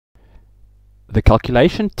The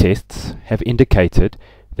calculation tests have indicated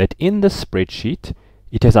that in this spreadsheet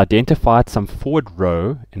it has identified some forward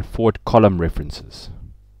row and forward column references.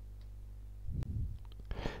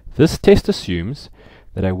 This test assumes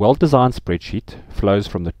that a well-designed spreadsheet flows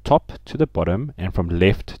from the top to the bottom and from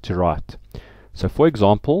left to right. So for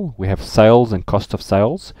example, we have sales and cost of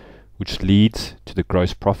sales, which leads to the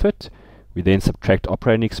gross profit. We then subtract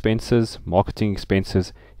operating expenses, marketing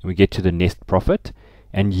expenses, and we get to the net profit.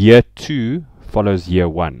 And year 2 follows year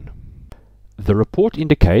 1. The report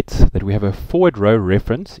indicates that we have a forward row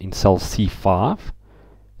reference in cell C5.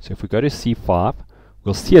 So if we go to C5,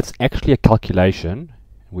 we'll see it's actually a calculation.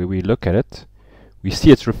 Where we look at it, we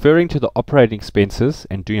see it's referring to the operating expenses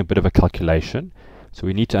and doing a bit of a calculation. So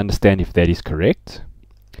we need to understand if that is correct.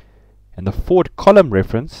 And the forward column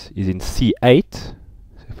reference is in C8.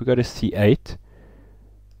 So if we go to C8,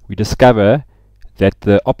 we discover that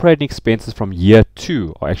the operating expenses from year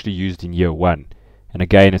 2 are actually used in year 1. And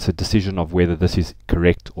again, it's a decision of whether this is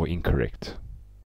correct or incorrect.